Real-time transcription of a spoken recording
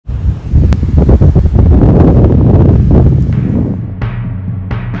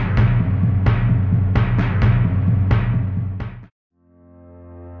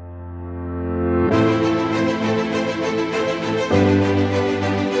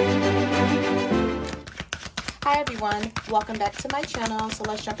everyone, welcome back to my channel. So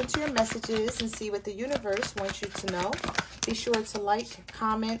let's jump into your messages and see what the universe wants you to know. Be sure to like,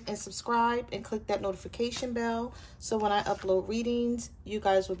 comment, and subscribe, and click that notification bell so when I upload readings, you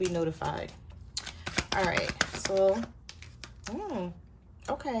guys will be notified. All right, so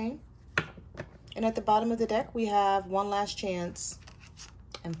okay, and at the bottom of the deck we have one last chance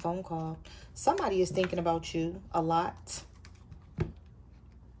and phone call. Somebody is thinking about you a lot.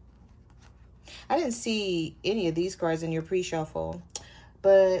 I didn't see any of these cards in your pre-shuffle,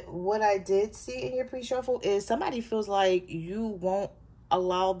 but what I did see in your pre-shuffle is somebody feels like you won't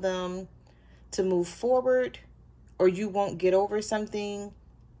allow them to move forward, or you won't get over something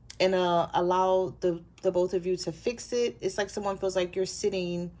and allow the both of you to fix it. It's like someone feels like you're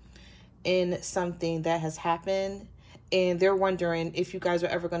sitting in something that has happened, and they're wondering if you guys are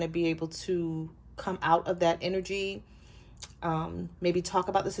ever going to be able to come out of that energy, maybe talk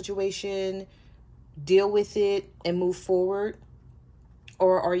about the situation, deal with it, and move forward.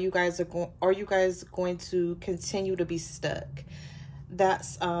 Or are you guys going to continue to be stuck?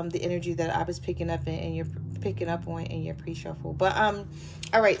 That's the energy that I was picking up on in your pre-shuffle. But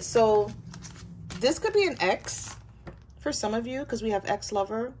all right, so this could be an ex for some of you, because we have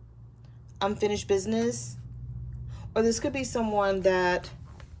ex-lover, unfinished business, or this could be someone that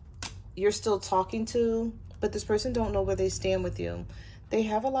you're still talking to, but this person don't know where they stand with you. They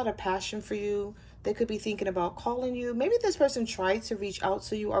have a lot of passion for you. They could be thinking about calling you. Maybe this person tried to reach out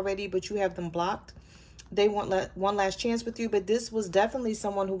to you already, but you have them blocked. They want one last chance with you, but this was definitely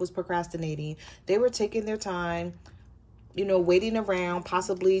someone who was procrastinating. They were taking their time, you know, waiting around,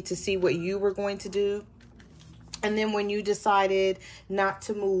 possibly to see what you were going to do. And then when you decided not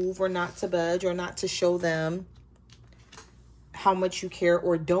to move or not to budge or not to show them how much you care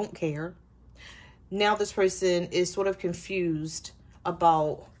or don't care, now this person is sort of confused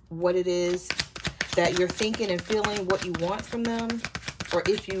about what it is that you're thinking and feeling, what you want from them, or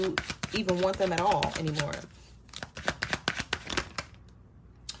if you even want them at all anymore.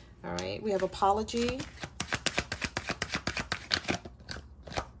 All right, we have apology,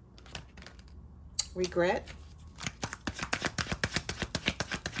 regret,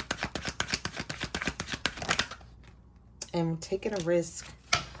 and taking a risk.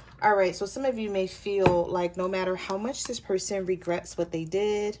 All right, so some of you may feel like no matter how much this person regrets what they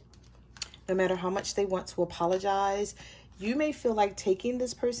did, no matter how much they want to apologize, you may feel like taking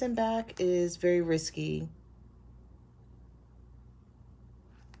this person back is very risky.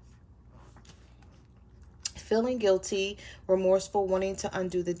 Feeling guilty, remorseful, wanting to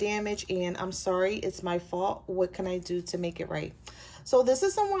undo the damage, and I'm sorry, it's my fault. What can I do to make it right? So this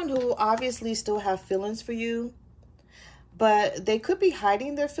is someone who obviously still have feelings for you, but they could be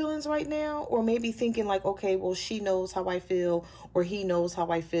hiding their feelings right now, or maybe thinking like, okay, well, she knows how I feel, or he knows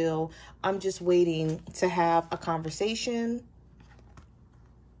how I feel. I'm just waiting to have a conversation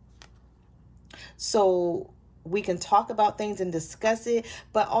so we can talk about things and discuss it.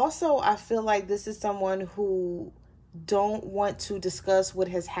 But also, I feel like this is someone who don't want to discuss what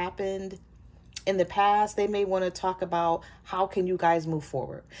has happened in the past. They may want to talk about how can you guys move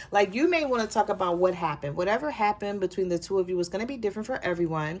forward. Like, you may want to talk about what happened. Whatever happened between the two of you is going to be different for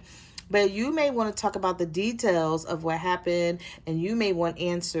everyone, but you may want to talk about the details of what happened, and you may want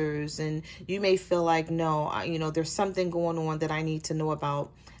answers, and you may feel like, no, you know, there's something going on that I need to know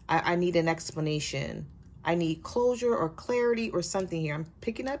about. I need an explanation. I need closure or clarity or something here. I'm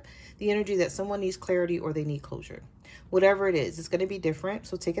picking up the energy that someone needs clarity or they need closure. Whatever it is, it's going to be different.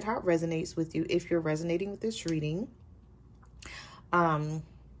 So take it how it resonates with you if you're resonating with this reading. But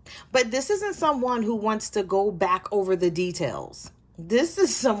this isn't someone who wants to go back over the details. This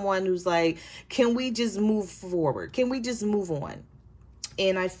is someone who's like, can we just move forward? Can we just move on?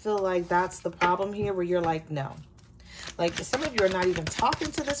 And I feel like that's the problem here, where you're like, no. Like, some of you are not even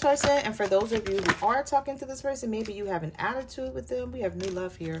talking to this person. And for those of you who are talking to this person, maybe you have an attitude with them. We have new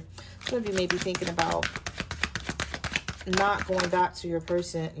love here. Some of you may be thinking about not going back to your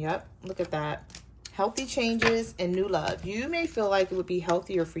person. Yep, look at that. Healthy changes and new love. You may feel like it would be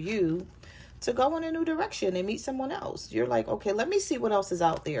healthier for you to go in a new direction and meet someone else. You're like, okay, let me see what else is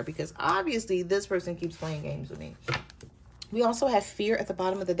out there, because obviously this person keeps playing games with me. We also have fear at the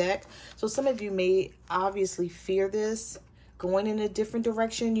bottom of the deck. So some of you may obviously fear this, going in a different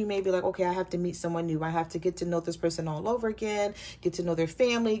direction. You may be like, okay, I have to meet someone new. I have to get to know this person all over again, get to know their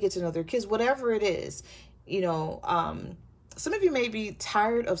family, get to know their kids, whatever it is. You know, some of you may be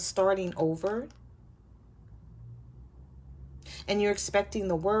tired of starting over, and you're expecting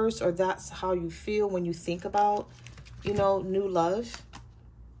the worst, or that's how you feel when you think about, you know, new love.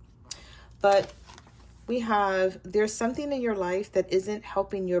 But there's something in your life that isn't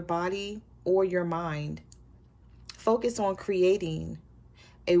helping your body or your mind Focus on creating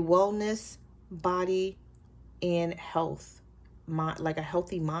a wellness, body, and health, like a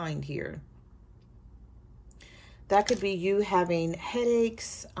healthy mind here. That could be you having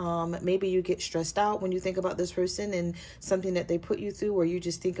headaches. Maybe you get stressed out when you think about this person and something that they put you through, or you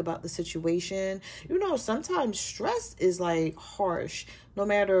just think about the situation. You know, sometimes stress is like harsh, no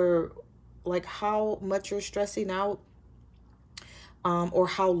matter like how much you're stressing out, or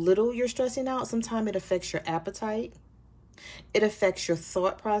how little you're stressing out. Sometimes it affects your appetite. It affects your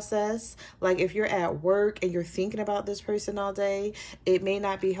thought process. Like if you're at work and you're thinking about this person all day, it may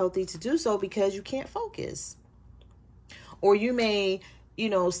not be healthy to do so because you can't focus. Or you may, you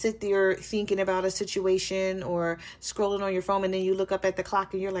know, sit there thinking about a situation or scrolling on your phone, and then you look up at the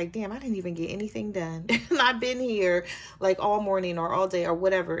clock and you're like, damn, I didn't even get anything done. And I've been here like all morning or all day or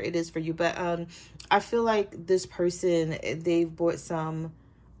whatever it is for you. But I feel like this person, they've brought some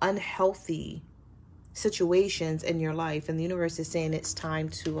unhealthy situations in your life, and the universe is saying it's time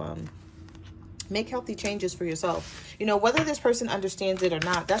to make healthy changes for yourself. You know, whether this person understands it or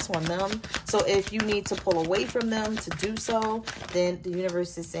not, that's on them. So if you need to pull away from them to do so, then the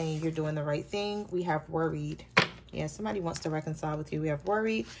universe is saying you're doing the right thing. We have worried. Yeah, somebody wants to reconcile with you. We have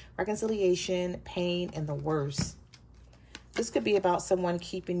worried, reconciliation, pain, and the worst. This could be about someone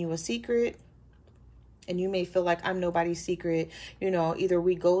keeping you a secret. And you may feel like I'm nobody's secret. You know, either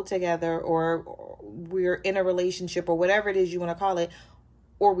we go together or we're in a relationship or whatever it is you want to call it,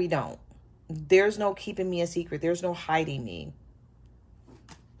 or we don't. There's no keeping me a secret. There's no hiding me.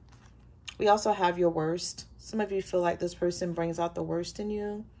 We also have your worst. Some of you feel like this person brings out the worst in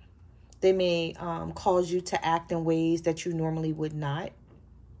you. They may cause you to act in ways that you normally would not.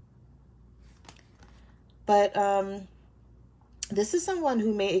 But this is someone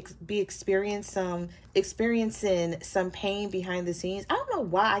who may be experiencing some pain behind the scenes. I don't know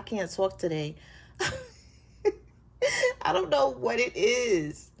why I can't talk today. I don't know what it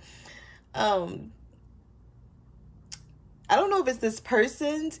is. I don't know if it's this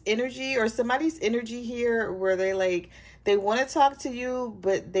person's energy or somebody's energy here where they want to talk to you,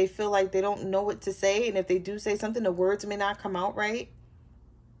 but they feel like they don't know what to say. And if they do say something, the words may not come out right.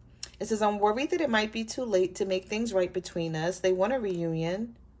 It says, I'm worried that it might be too late to make things right between us. They want a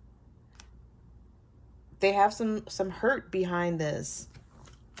reunion. They have some hurt behind this.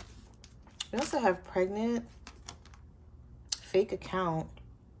 We also have pregnant, fake account.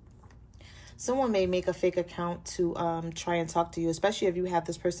 Someone may make a fake account to try and talk to you, especially if you have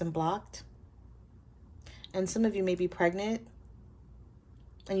this person blocked. And some of you may be pregnant.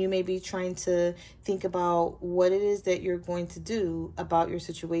 And you may be trying to think about what it is that you're going to do about your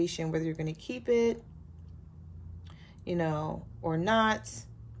situation, whether you're going to keep it, you know, or not,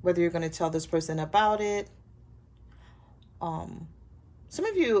 whether you're going to tell this person about it. Some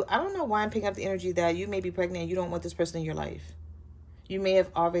of you, I don't know why I'm picking up the energy that you may be pregnant and you don't want this person in your life. You may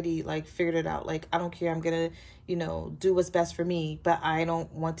have already like figured it out. Like, I don't care. I'm going to, you know, do what's best for me, but I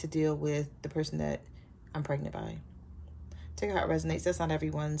don't want to deal with the person that I'm pregnant by. Take how it resonates. That's not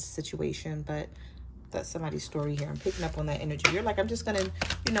everyone's situation, but that's somebody's story here. I'm picking up on that energy. You're like, I'm just going to,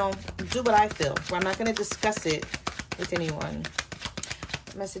 you know, do what I feel. I'm not going to discuss it with anyone.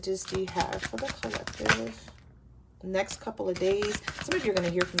 What messages do you have for the collective? Next couple of days. Some of you are going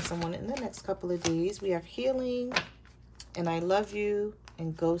to hear from someone in the next couple of days. We have healing, and I love you,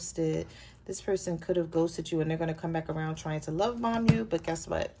 and ghosted. This person could have ghosted you, and they're going to come back around trying to love bomb you, but guess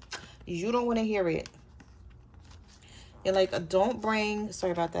what? You don't want to hear it. You're like, don't bring,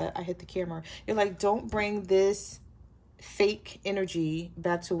 sorry about that, I hit the camera. You're like, don't bring this fake energy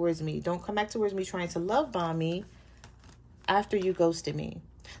back towards me. Don't come back towards me trying to love bomb me after you ghosted me.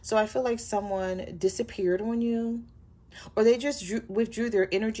 So I feel like someone disappeared on you, or they just withdrew their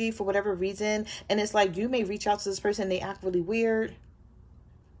energy for whatever reason. And it's like, you may reach out to this person, they act really weird.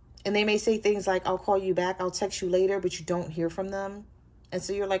 And they may say things like, I'll call you back, I'll text you later, but you don't hear from them. And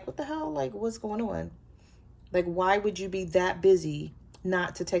so you're like, what the hell? Like, what's going on? Like, why would you be that busy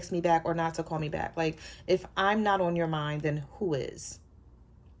not to text me back or not to call me back? Like, if I'm not on your mind, then who is?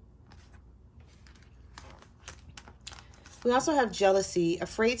 We also have jealousy,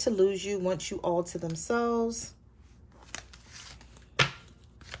 afraid to lose you, wants you all to themselves.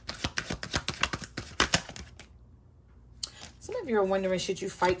 Some of you are wondering, should you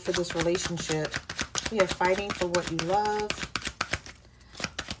fight for this relationship? We have fighting for what you love.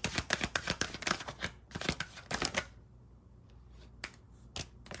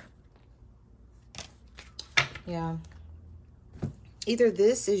 Yeah. Either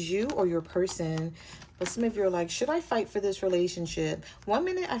this is you or your person. But some of you are like, should I fight for this relationship? 1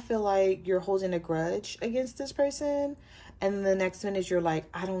 minute, I feel like you're holding a grudge against this person. And the next minute you're like,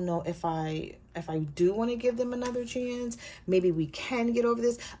 I don't know if I do want to give them another chance. Maybe we can get over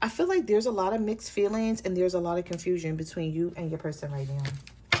this. I feel like there's a lot of mixed feelings and there's a lot of confusion between you and your person right now.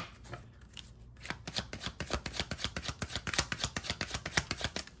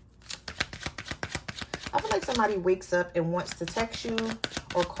 I feel like somebody wakes up and wants to text you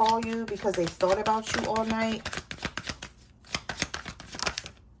or call you because they thought about you all night.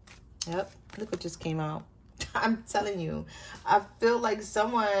 Yep, look what just came out. I'm telling you, I feel like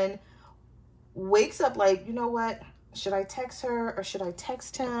someone wakes up like, you know what? Should I text her or should I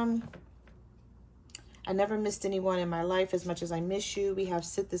text him? I never missed anyone in my life as much as I miss you. We have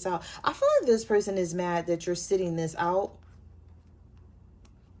sit this out. I feel like this person is mad that you're sitting this out.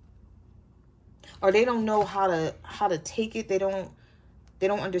 Or they don't know how to take it. They don't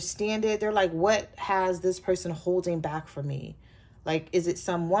understand it. They're like, what has this person holding back from me? Like, is it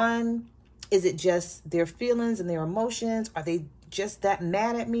someone? Is it just their feelings and their emotions? Are they just that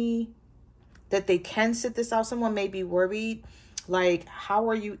mad at me that they can sit this out? Someone may be worried. Like, how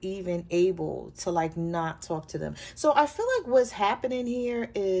are you even able to like not talk to them? So I feel like what's happening here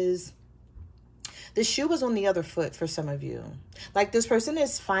is the shoe was on the other foot for some of you. Like, this person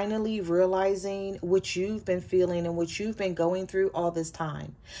is finally realizing what you've been feeling and what you've been going through all this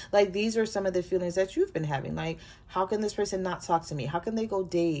time. Like, these are some of the feelings that you've been having. Like, how can this person not talk to me? How can they go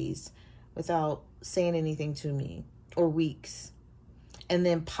days without saying anything to me, or weeks, and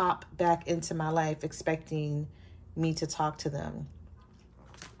then pop back into my life expecting me to talk to them?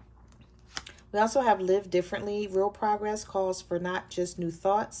 We also have live differently. Real progress calls for not just new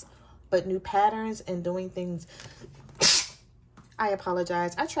thoughts, but new patterns and doing things. I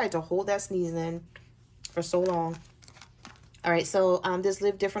apologize. I tried to hold that sneeze in for so long. All right, so this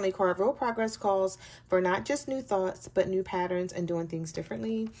live differently card, real progress calls for not just new thoughts, but new patterns and doing things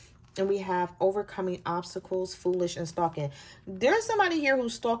differently. And we have overcoming obstacles, foolish, and stalking. There's somebody here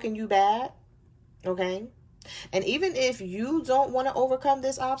who's stalking you bad, okay? And even if you don't want to overcome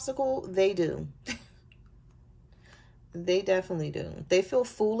this obstacle, they do. They definitely do. They feel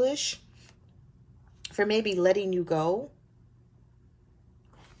foolish for maybe letting you go.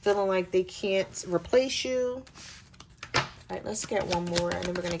 Feeling like they can't replace you. All right, let's get one more and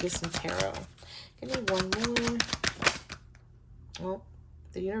then we're going to get some tarot. Give me one more. Well,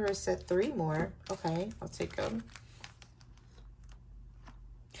 the universe said 3 more. Okay, I'll take them.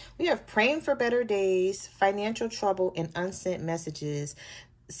 We have praying for better days, financial trouble, and unsent messages.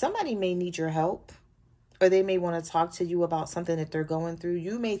 Somebody may need your help, or they may want to talk to you about something that they're going through.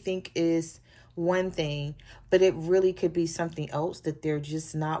 You may think is one thing, but it really could be something else that they're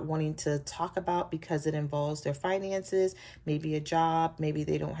just not wanting to talk about because it involves their finances, maybe a job, maybe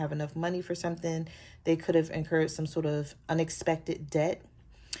they don't have enough money for something. They could have incurred some sort of unexpected debt.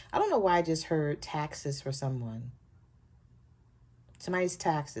 I don't know why I just heard taxes for someone. Somebody's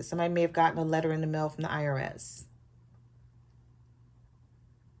taxes. Somebody may have gotten a letter in the mail from the IRS.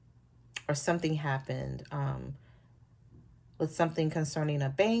 Or something happened with something concerning a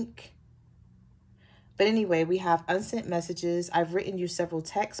bank. But anyway, we have unsent messages. I've written you several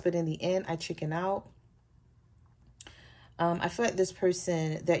texts, but in the end, I chicken out. I feel like this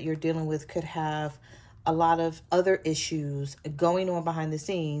person that you're dealing with could have a lot of other issues going on behind the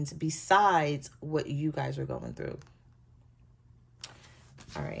scenes besides what you guys are going through.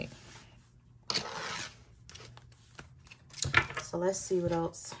 All right. So let's see what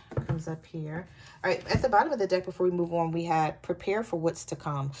else comes up here. All right, at the bottom of the deck, before we move on, we had prepare for what's to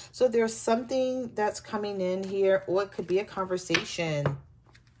come. So there's something that's coming in here, or it could be a conversation.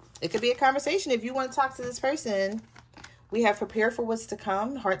 It could be a conversation. If you want to talk to this person, we have prepare for what's to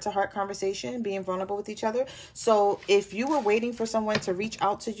come, heart-to-heart conversation, being vulnerable with each other. So if you were waiting for someone to reach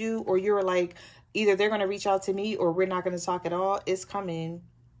out to you, or you were like, either they're going to reach out to me or we're not going to talk at all, it's coming.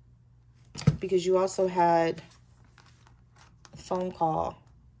 Because you also had a phone call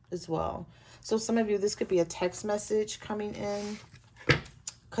as well. So some of you, this could be a text message coming in,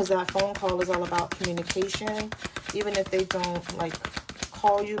 because that phone call is all about communication. Even if they don't like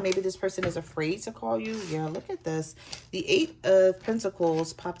call you, maybe this person is afraid to call you. Yeah, look at this. The 8 of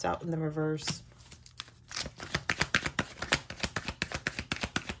Pentacles popped out in the reverse.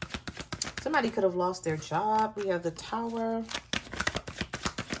 Somebody could have lost their job. We have the Tower.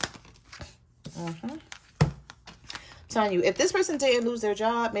 I'm telling you, if this person didn't lose their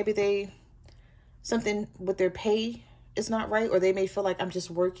job, maybe something with their pay is not right, or they may feel like I'm just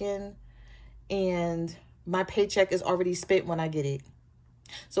working and my paycheck is already spent when I get it.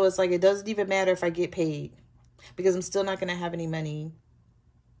 So it's like, it doesn't even matter if I get paid because I'm still not going to have any money.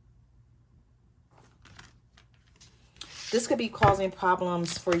 This could be causing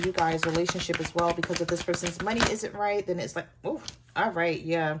problems for you guys' relationship as well, because if this person's money isn't right, then it's like, oh, all right,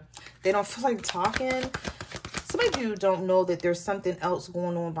 yeah. They don't feel like talking. Some of you don't know that there's something else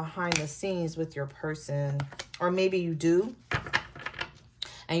going on behind the scenes with your person. Or maybe you do.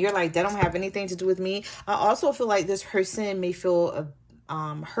 And you're like, that don't have anything to do with me. I also feel like this person may feel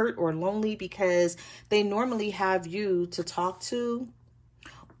hurt or lonely because they normally have you to talk to,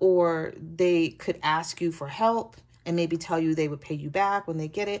 or they could ask you for help and maybe tell you they would pay you back when they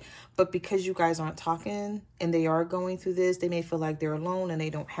get it. But because you guys aren't talking and they are going through this, they may feel like they're alone and they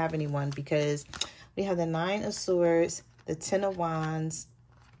don't have anyone, because we have the 9 of Swords, the 10 of Wands,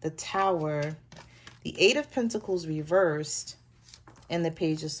 the Tower, the 8 of Pentacles reversed, and the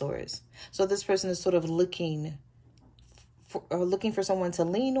Page of Swords. So this person is sort of looking for someone to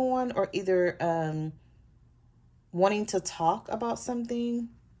lean on, or either wanting to talk about something.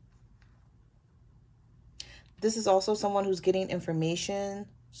 This is also someone who's getting information,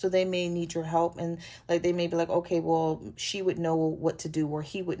 so they may need your help, and like they may be like, okay, well, she would know what to do, or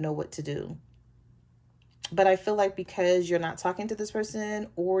he would know what to do. But I feel like because you're not talking to this person,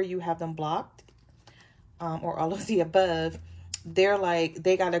 or you have them blocked, or all of the above, they're like,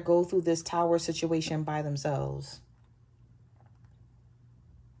 they got to go through this Tower situation by themselves.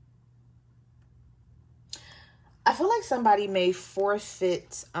 I feel like somebody may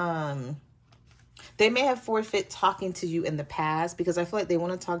forfeit, they may have forfeit talking to you in the past, because I feel like they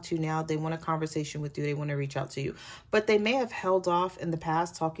want to talk to you now. They want a conversation with you. They want to reach out to you. But they may have held off in the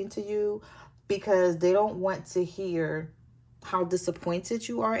past talking to you because they don't want to hear how disappointed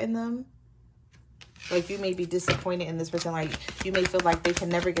you are in them. Like, you may be disappointed in this person. Like, you may feel like they can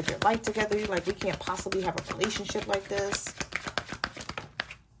never get their life together. You're like, we can't possibly have a relationship like this.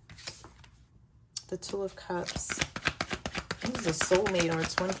 The 2 of Cups. This is a soulmate or a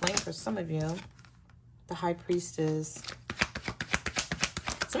twin flame for some of you. The High Priestess.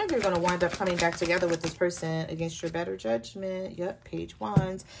 Some of you are going to wind up coming back together with this person against your better judgment. Yep, Page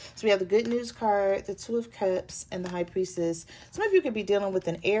Wands. So we have the Good News card, the 2 of Cups, and the High Priestess. Some of you could be dealing with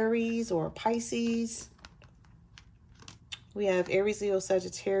an Aries or a Pisces. We have Aries, Leo,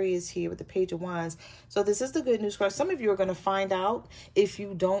 Sagittarius here with the Page of Wands. So this is the Good News card. Some of you are going to find out, if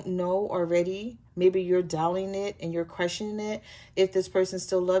you don't know already, maybe you're doubting it and you're questioning it, if this person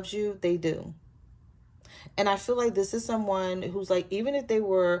still loves you. They do. And I feel like this is someone who's like, even if they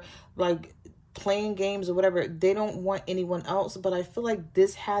were like playing games or whatever, they don't want anyone else. But I feel like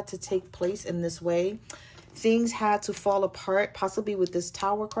this had to take place in this way. Things had to fall apart, possibly with this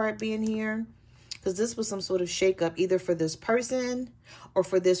Tower card being here, because this was some sort of shakeup, either for this person or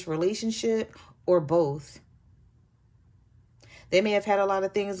for this relationship, or both. They may have had a lot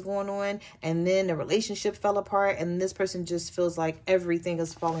of things going on, and then the relationship fell apart, and this person just feels like everything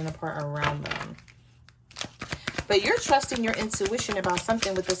is falling apart around them. But you're trusting your intuition about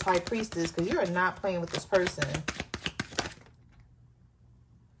something with this High Priestess, because you're not playing with this person.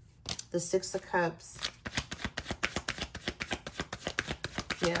 The 6 of Cups.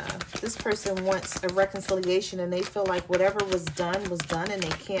 Yeah, this person wants a reconciliation, and they feel like whatever was done, and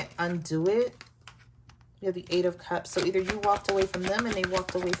they can't undo it. You have the 8 of Cups. So either you walked away from them and they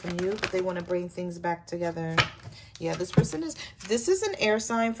walked away from you, but they want to bring things back together. Yeah, this is an air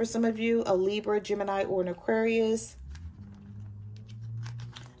sign for some of you, a Libra, Gemini, or an Aquarius,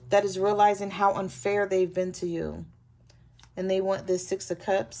 that is realizing how unfair they've been to you. And they want this 6 of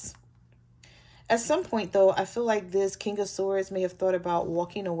Cups. At some point, though, I feel like this King of Swords may have thought about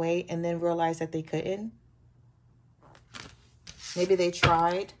walking away and then realized that they couldn't. Maybe they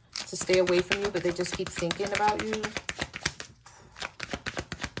tried to stay away from you, but they just keep thinking about you.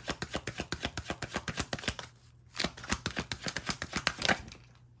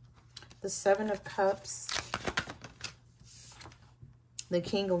 The 7 of Cups. The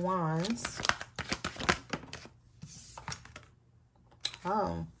King of Wands.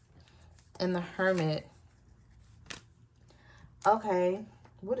 Oh. And the Hermit. Okay.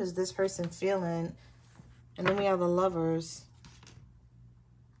 What is this person feeling? And then we have the Lovers.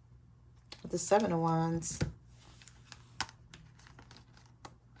 With the 7 of Wands.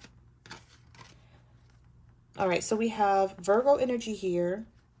 All right. So we have Virgo energy here.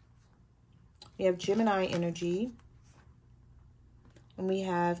 We have Gemini energy. And we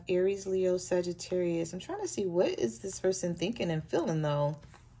have Aries, Leo, Sagittarius. I'm trying to see, what is this person thinking and feeling, though?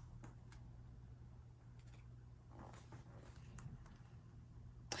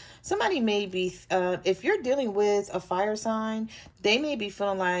 Somebody may be, if you're dealing with a fire sign, they may be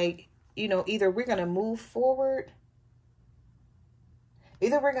feeling like, you know, either we're going to move forward,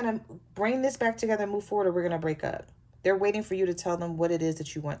 either we're going to bring this back together and move forward, or we're going to break up. They're waiting for you to tell them what it is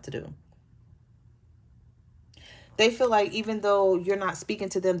that you want to do. They feel like even though you're not speaking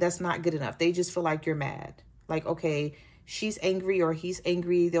to them, that's not good enough. They just feel like you're mad. Like, okay, she's angry or he's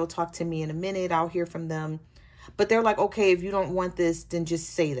angry. They'll talk to me in a minute. I'll hear from them. But they're like, okay, if you don't want this, then just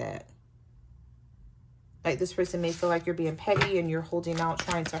say that. Like, this person may feel like you're being petty and you're holding out,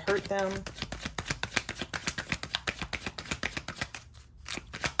 trying to hurt them.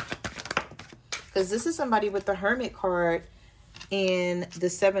 Because this is somebody with the Hermit card and the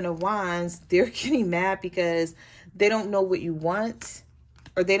Seven of Wands. They're getting mad because they don't know what you want,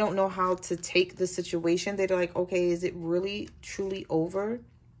 or they don't know how to take the situation. They're like, okay, is it really truly over?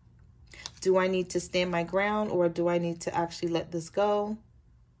 Do I need to stand my ground, or do I need to actually let this go?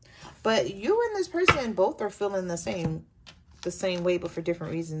 But you and this person both are feeling the same way, but for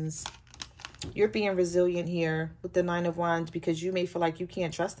different reasons. You're being resilient here with the Nine of Wands because you may feel like you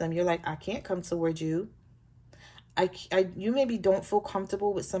can't trust them. You're like, I can't come towards you. You maybe don't feel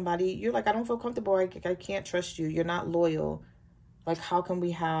comfortable with somebody. You're like, I don't feel comfortable. I can't trust you. You're not loyal. Like, how can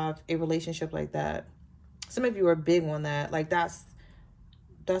we have a relationship like that? Some of you are big on that. Like, that's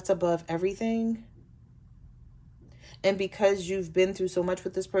above everything. And because you've been through so much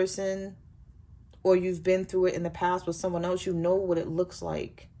with this person, or you've been through it in the past with someone else, you know what it looks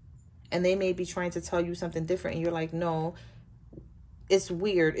like. And they may be trying to tell you something different. And you're like, no, it's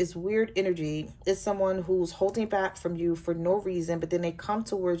weird. It's weird energy. It's someone who's holding back from you for no reason, but then they come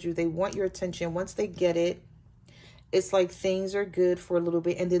towards you. They want your attention. Once they get it, it's like things are good for a little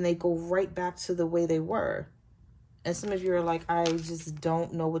bit, and then they go right back to the way they were. And some of you are like, I just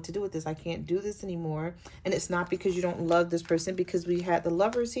don't know what to do with this. I can't do this anymore. And it's not because you don't love this person, because we had the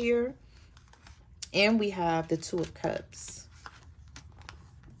Lovers here, and we have the Two of Cups.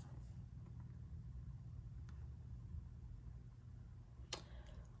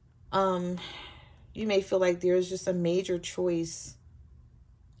 You may feel like there's just a major choice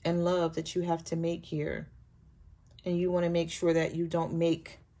in love that you have to make here. And you want to make sure that you don't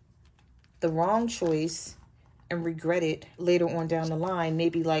make the wrong choice and regret it later on down the line.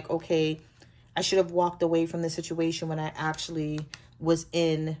 Maybe like, okay, I should have walked away from the situation when I actually was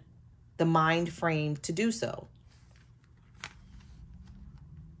in the mind frame to do so.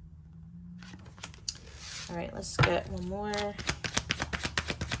 All right, let's get one more.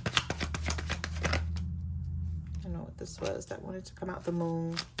 I don't know what this was that wanted to come out. The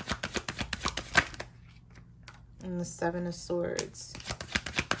Moon. And the Seven of Swords.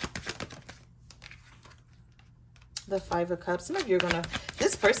 The Five of Cups. Some of you are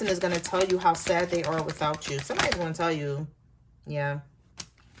this person is gonna tell you how sad they are without you. Somebody's gonna tell you, yeah.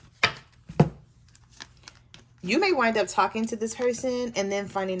 You may wind up talking to this person and then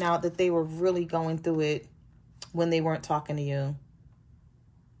finding out that they were really going through it when they weren't talking to you.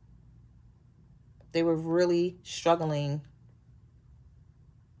 They were really struggling.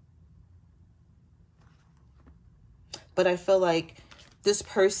 But I feel like this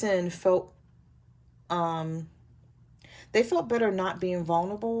person felt, they felt better not being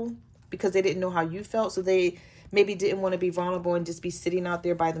vulnerable because they didn't know how you felt. So they maybe didn't want to be vulnerable and just be sitting out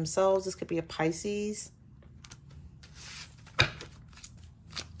there by themselves. This could be a Pisces.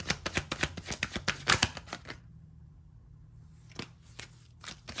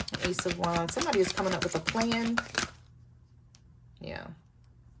 Ace of Wands. Somebody is coming up with a plan. Yeah.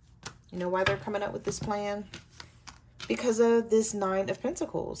 You know why they're coming up with this plan? Because of this Nine of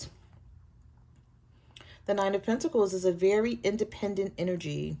Pentacles. The Nine of Pentacles is a very independent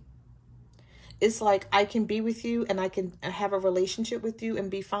energy. It's like, I can be with you and I can have a relationship with you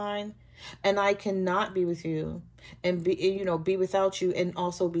and be fine. And I cannot be with you and be without you and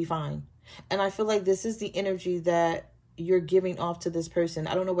also be fine. And I feel like this is the energy that you're giving off to this person.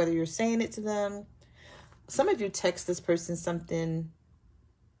 I don't know whether you're saying it to them. Some of you text this person something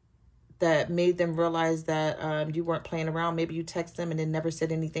that made them realize that you weren't playing around. Maybe you text them and then never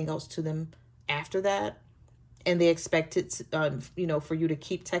said anything else to them after that. And they expected, for you to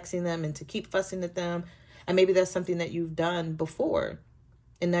keep texting them and to keep fussing at them. And maybe that's something that you've done before.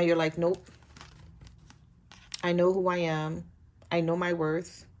 And now you're like, nope. I know who I am. I know my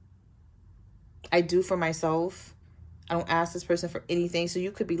worth. I do for myself. I don't ask this person for anything. So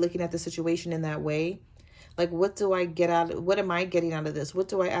you could be looking at the situation in that way. Like, what do I get out of, what am I getting out of this? What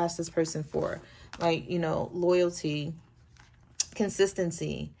do I ask this person for? Like, loyalty,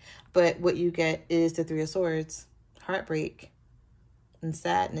 consistency. But what you get is the Three of Swords, heartbreak, and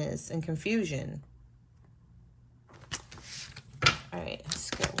sadness, and confusion. All right, let's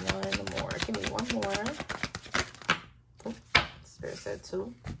get one more. Give me one more. Oh, Spirit said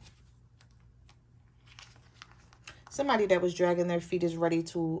two. Somebody that was dragging their feet is ready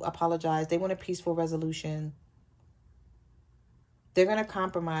to apologize. They want a peaceful resolution. They're going to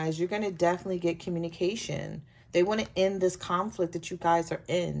compromise. You're going to definitely get communication. They want to end this conflict that you guys are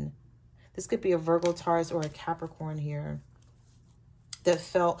in. This could be a Virgo, Taurus, or a Capricorn here. That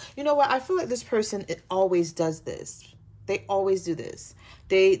felt, you know what? I feel like this person, it always does this. They always do this.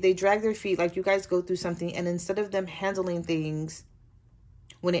 They drag their feet. Like, you guys go through something, and instead of them handling things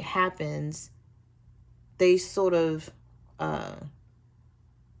when it happens, they sort of,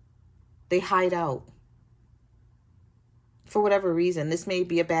 they hide out. For whatever reason. This may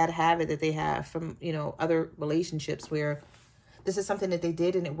be a bad habit that they have from, you know, other relationships where this is something that they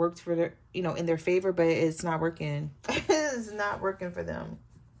did and it worked for their, you know, in their favor, but it's not working. It's not working for them.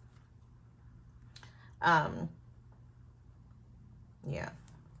 Yeah.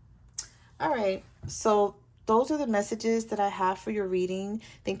 All right. So those are the messages that I have for your reading.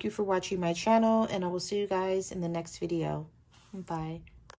 Thank you for watching my channel, and I will see you guys in the next video. Bye.